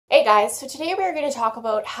Hey guys, so today we are going to talk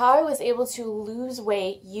about how I was able to lose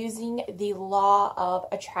weight using the law of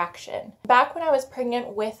attraction. Back when I was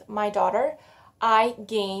pregnant with my daughter, I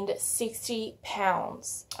gained 60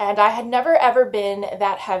 pounds and I had never ever been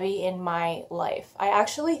that heavy in my life. I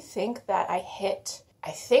actually think that I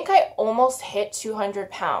almost hit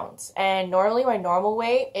 200 pounds, and normally my normal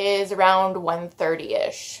weight is around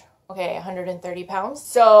 130-ish. Okay, 130 pounds.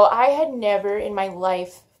 So I had never in my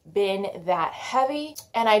life been that heavy,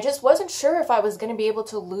 and I just wasn't sure if I was going to be able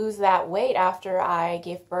to lose that weight after I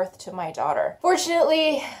gave birth to my daughter.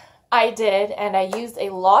 Fortunately, I did, and I used a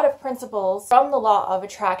lot of principles from the law of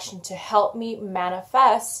attraction to help me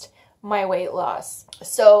manifest my weight loss.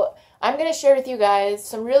 So I'm going to share with you guys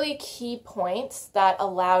some really key points that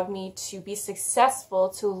allowed me to be successful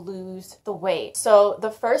to lose the weight. So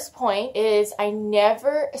the first point is I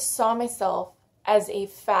never saw myself as a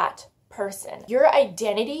fat person. Your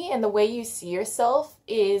identity and the way you see yourself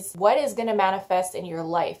is what is going to manifest in your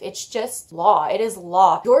life. It's just law. It is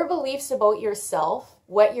law. Your beliefs about yourself,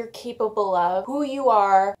 what you're capable of, who you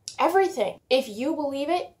are, everything. If you believe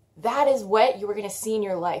it, that is what you are going to see in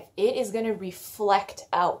your life. It is going to reflect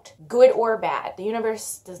out, good or bad. The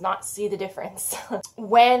universe does not see the difference.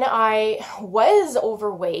 When I was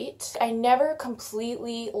overweight, I never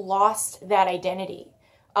completely lost that identity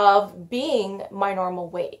of being my normal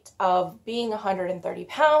weight, of being 130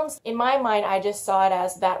 pounds. In my mind, I just saw it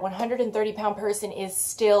as that 130 pound person is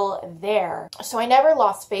still there. So I never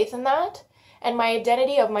lost faith in that, and my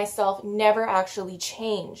identity of myself never actually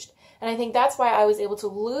changed. And I think that's why I was able to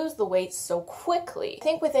lose the weight so quickly. I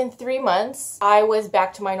think within 3 months, I was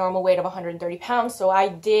back to my normal weight of 130 pounds. So I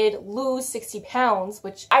did lose 60 pounds,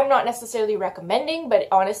 which I'm not necessarily recommending, but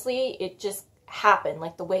honestly, it just happened.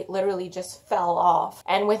 Like the weight literally just fell off.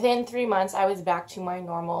 And within 3 months, I was back to my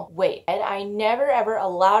normal weight. And I never ever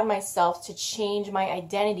allowed myself to change my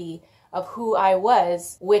identity of who I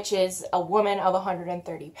was, which is a woman of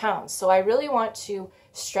 130 pounds. So I really want to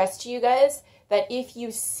stress to you guys that if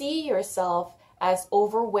you see yourself as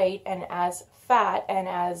overweight and as fat and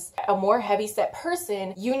as a more heavy-set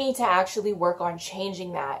person, you need to actually work on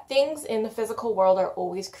changing that. Things in the physical world are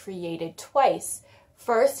always created twice.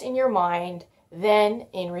 First in your mind, then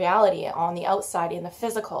in reality, on the outside, in the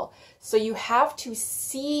physical. So you have to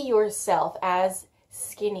see yourself as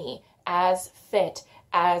skinny, as fit,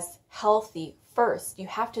 as healthy first. You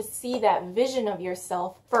have to see that vision of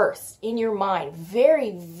yourself first in your mind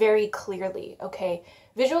very, very clearly, okay?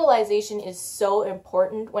 Visualization is so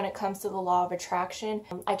important when it comes to the law of attraction.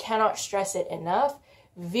 I cannot stress it enough.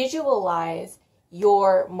 Visualize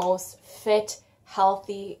your most fit,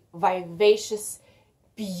 healthy, vivacious,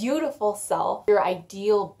 beautiful self, your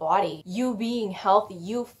ideal body, you being healthy,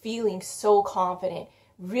 you feeling so confident.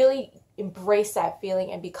 Really embrace that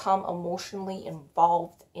feeling and become emotionally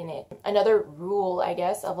involved in it. Another rule, I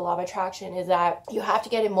guess, of the law of attraction is that you have to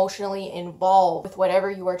get emotionally involved with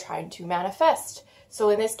whatever you are trying to manifest. So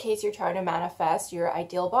in this case, you're trying to manifest your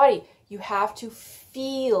ideal body. You have to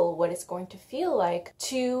feel what it's going to feel like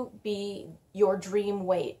to be your dream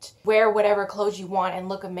weight. Wear whatever clothes you want and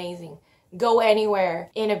look amazing. Go anywhere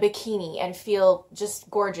in a bikini and feel just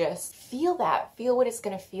gorgeous. Feel that. Feel what it's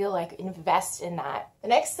going to feel like. Invest in that. The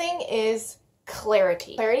next thing is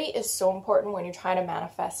clarity. Clarity is so important when you're trying to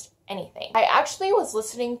manifest anything. I actually was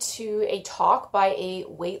listening to a talk by a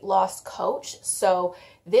weight loss coach. So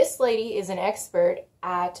this lady is an expert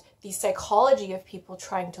at the psychology of people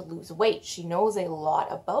trying to lose weight. She knows a lot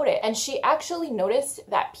about it. And she actually noticed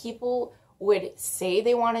that people would say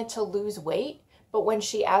they wanted to lose weight, but when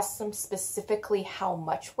she asked them specifically how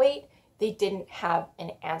much weight, they didn't have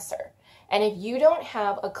an answer. And if you don't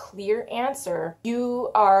have a clear answer,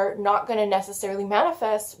 you are not going to necessarily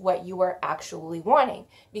manifest what you are actually wanting.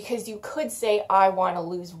 Because you could say, I want to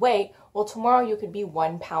lose weight. Well, tomorrow you could be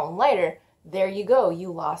 1 pound lighter. There you go,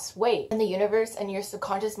 you lost weight. And the universe and your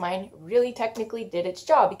subconscious mind really technically did its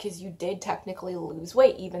job, because you did technically lose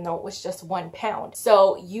weight, even though it was just 1 pound.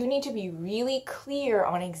 So you need to be really clear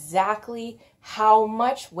on exactly how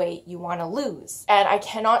much weight you want to lose. And I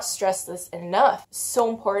cannot stress this enough. So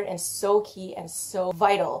important and so key and so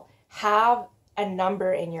vital. Have a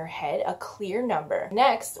number in your head, a clear number.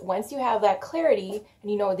 Next, once you have that clarity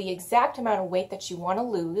and you know the exact amount of weight that you want to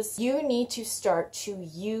lose, you need to start to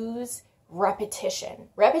use repetition.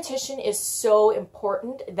 Repetition is so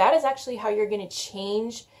important. That is actually how you're going to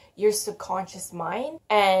change your subconscious mind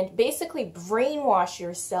and basically brainwash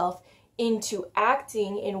yourself into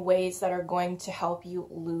acting in ways that are going to help you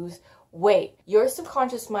lose weight. Your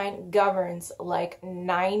subconscious mind governs like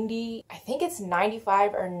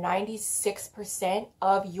 95 or 96%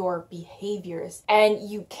 of your behaviors. And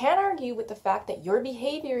you can't argue with the fact that your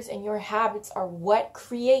behaviors and your habits are what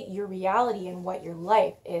create your reality and what your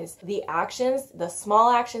life is. The actions, the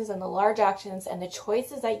small actions and the large actions, and the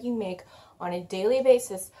choices that you make on a daily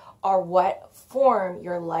basis are what form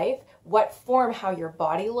your life, what form how your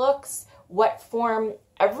body looks, what form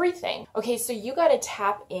everything. Okay, so you got to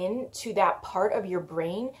tap into that part of your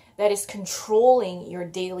brain that is controlling your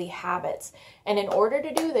daily habits. And in order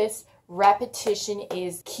to do this, repetition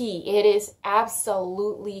is key. It is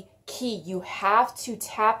absolutely key. You have to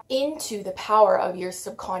tap into the power of your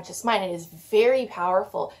subconscious mind. It is very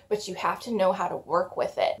powerful, but you have to know how to work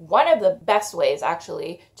with it. One of the best ways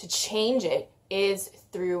actually to change it is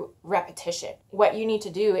through repetition. What you need to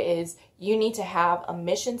do is you need to have a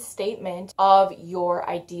mission statement of your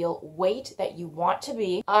ideal weight that you want to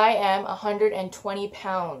be. I am 120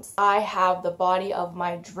 pounds. I have the body of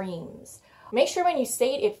my dreams. Make sure when you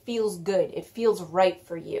say it, it feels good. It feels right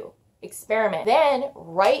for you. Experiment. Then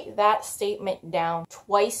write that statement down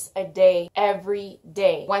twice a day, every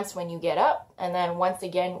day. Once when you get up, and then once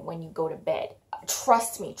again when you go to bed.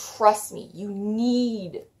 Trust me, you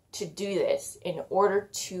need to do this in order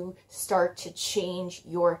to start to change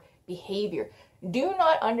your behavior. Do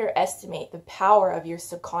not underestimate the power of your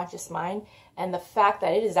subconscious mind and the fact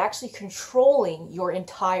that it is actually controlling your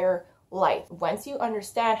entire life. Once you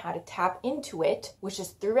understand how to tap into it, which is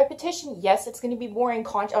through repetition, yes, it's going to be boring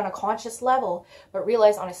on a conscious level, but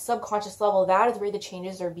realize on a subconscious level, that is where the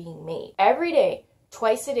changes are being made. Every day,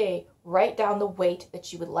 twice a day, write down the weight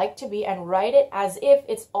that you would like to be and write it as if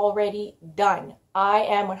it's already done. I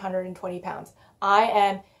am 120 pounds. I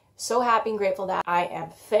am so happy and grateful that I am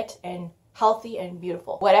fit and healthy and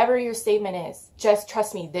beautiful. Whatever your statement is, just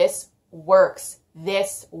trust me, this works.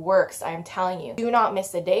 This works, I'm telling you. Do not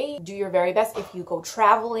miss a day. Do your very best. If you go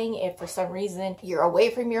traveling, if for some reason you're away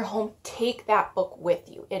from your home, take that book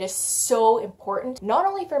with you. It is so important, not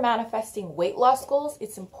only for manifesting weight loss goals,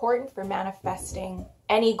 it's important for manifesting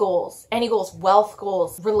any goals, wealth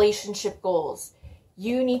goals, relationship goals.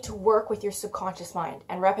 You need to work with your subconscious mind,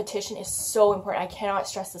 and repetition is so important. I cannot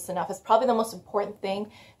stress this enough. It's probably the most important thing.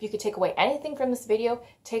 If you could take away anything from this video,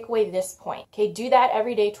 take away this point. Okay, do that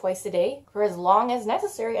every day, twice a day, for as long as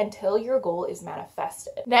necessary until your goal is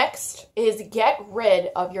manifested. Next is get rid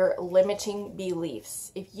of your limiting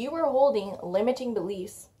beliefs. If you are holding limiting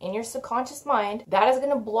beliefs in your subconscious mind, that is going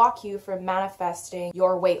to block you from manifesting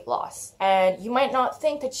your weight loss. And you might not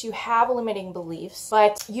think that you have limiting beliefs,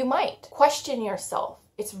 but you might. Question yourself.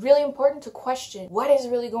 It's really important to question what is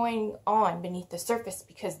really going on beneath the surface,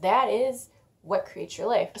 because that is what creates your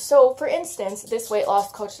life. So for instance, this weight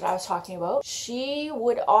loss coach that I was talking about, she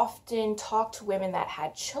would often talk to women that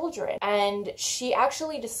had children, and she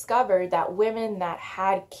actually discovered that women that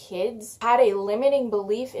had kids had a limiting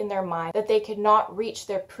belief in their mind that they could not reach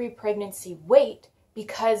their pre-pregnancy weight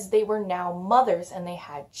because they were now mothers and they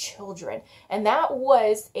had children. And that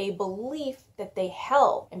was a belief that they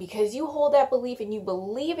held. And because you hold that belief and you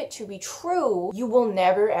believe it to be true, you will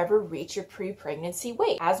never ever reach your pre-pregnancy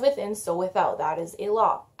weight. As within, so without. That is a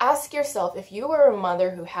law. Ask yourself, if you were a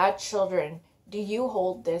mother who had children, do you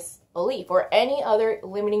hold this belief or any other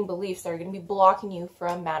limiting beliefs that are going to be blocking you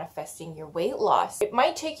from manifesting your weight loss? It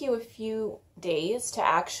might take you a few days to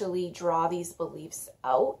actually draw these beliefs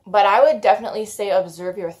out, but I would definitely say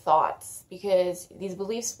observe your thoughts, because these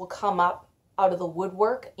beliefs will come up out of the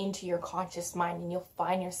woodwork into your conscious mind, and you'll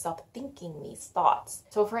find yourself thinking these thoughts.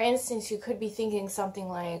 So for instance, you could be thinking something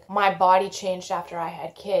like, my body changed after I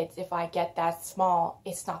had kids. If I get that small,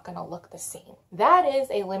 it's not going to look the same. That is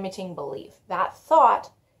a limiting belief. That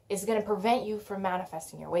thought is going to prevent you from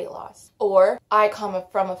manifesting your weight loss. Or, I come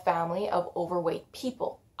from a family of overweight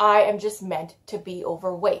people. I am just meant to be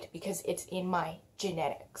overweight because it's in my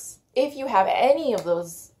genetics. If you have any of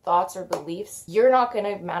those thoughts or beliefs, you're not going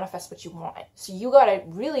to manifest what you want. So you got to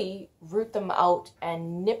really root them out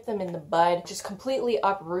and nip them in the bud, just completely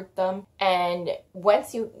uproot them. And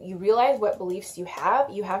once you realize what beliefs you have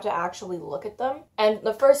to actually look at them. And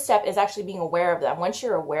the first step is actually being aware of them. Once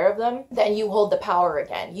you're aware of them, then you hold the power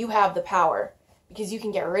again. You have the power, because you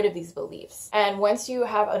can get rid of these beliefs. And once you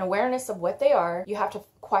have an awareness of what they are, you have to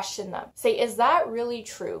question them. Say, is that really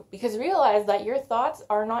true? Because realize that your thoughts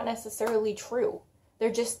are not necessarily true.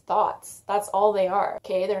 They're just thoughts. That's all they are.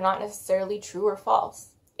 Okay? They're not necessarily true or false.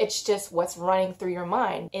 It's just what's running through your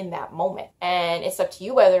mind in that moment. And it's up to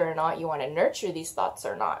you whether or not you want to nurture these thoughts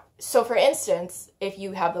or not. So for instance, if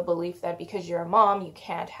you have the belief that because you're a mom, you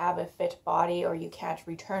can't have a fit body or you can't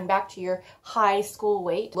return back to your high school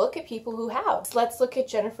weight, look at people who have. So let's look at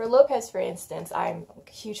Jennifer Lopez, for instance. I'm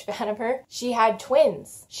a huge fan of her. She had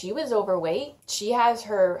twins. She was overweight. She has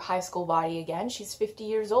her high school body again. She's 50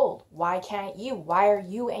 years old. Why can't you? Why are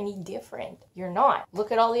you any different? You're not.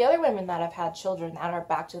 Look at all the other women that have had children that are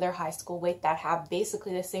back to their high school weight, that have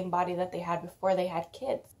basically the same body that they had before they had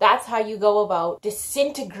kids. That's how you go about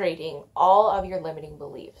disintegrating all of your limiting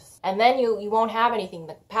beliefs. And then you won't have anything.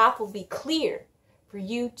 The path will be clear for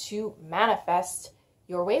you to manifest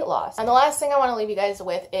your weight loss. And the last thing I want to leave you guys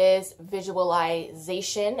with is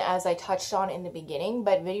visualization, as I touched on in the beginning.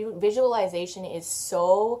 But visualization is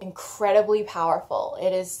so incredibly powerful.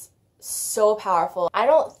 It is so powerful. I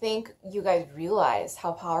don't think you guys realize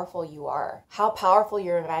how powerful you are, how powerful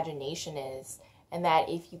your imagination is, and that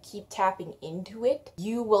if you keep tapping into it,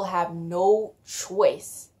 you will have no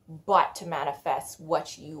choice but to manifest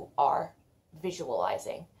what you are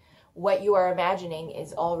visualizing. What you are imagining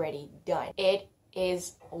is already done. It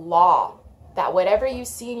is law that whatever you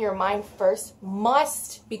see in your mind first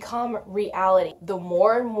must become reality. The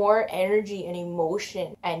more and more energy and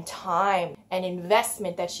emotion and time and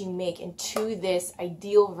investment that you make into this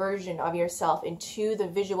ideal version of yourself, into the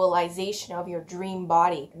visualization of your dream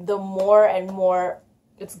body, the more and more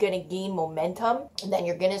it's going to gain momentum, and then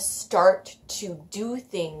you're going to start to do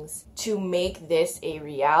things to make this a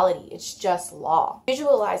reality. It's just law.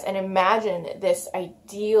 Visualize and imagine this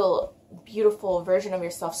ideal, beautiful version of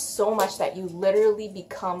yourself so much that you literally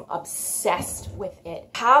become obsessed with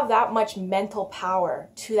it. Have that much mental power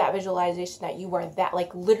to that visualization that you are that,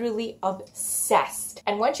 like, literally obsessed.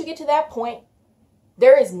 And once you get to that point,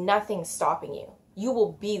 there is nothing stopping you. You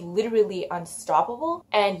will be literally unstoppable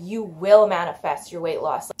and you will manifest your weight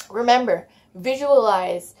loss. Remember,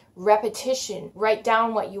 visualize, repetition, write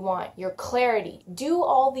down what you want, your clarity. Do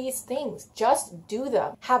all these things. Just do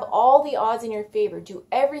them. Have all the odds in your favor. Do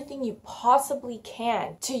everything you possibly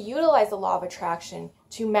can to utilize the law of attraction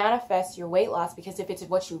to manifest your weight loss, because if it's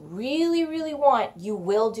what you really, really want, you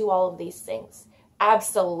will do all of these things.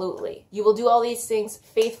 Absolutely. You will do all these things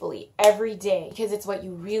faithfully every day because it's what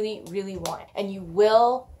you really, really want. And you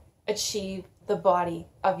will achieve the body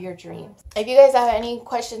of your dreams. If you guys have any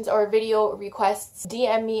questions or video requests,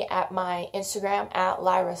 DM me at my Instagram at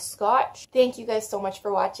Lyra Scotch. Thank you guys so much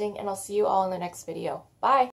for watching, and I'll see you all in the next video. Bye.